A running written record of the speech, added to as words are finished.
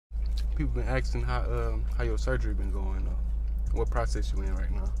people been asking how your surgery been going. What process you in right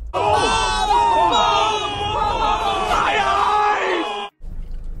now?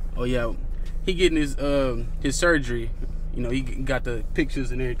 Oh yeah, he getting his surgery. You know, he got the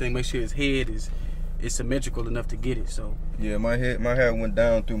pictures and everything. Make sure his head is symmetrical enough to get it. So yeah, my hair went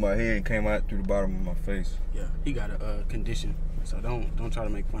down through my head and came out through the bottom of my face. Yeah, he got a condition. So don't try to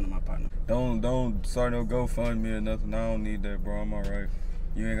make fun of my partner. Don't start no GoFundMe or nothing. I don't need that, bro. I'm alright.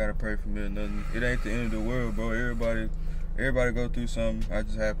 You ain't gotta pray for me or nothing. It ain't the end of the world, bro. Everybody go through something. I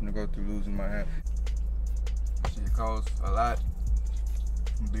just happen to go through losing my hair. Shit costs a lot.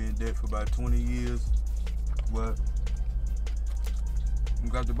 I've been in debt for about 20 years, but we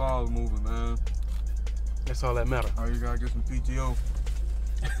got the ball moving, man. That's all that matters. Oh, you gotta get some PTO.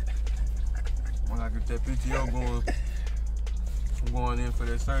 When I get that PTO going, I'm going in for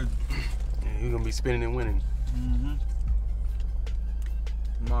that surgery. Yeah, you're gonna be spinning and winning. I'm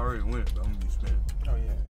already winning, but I'm gonna be spinning.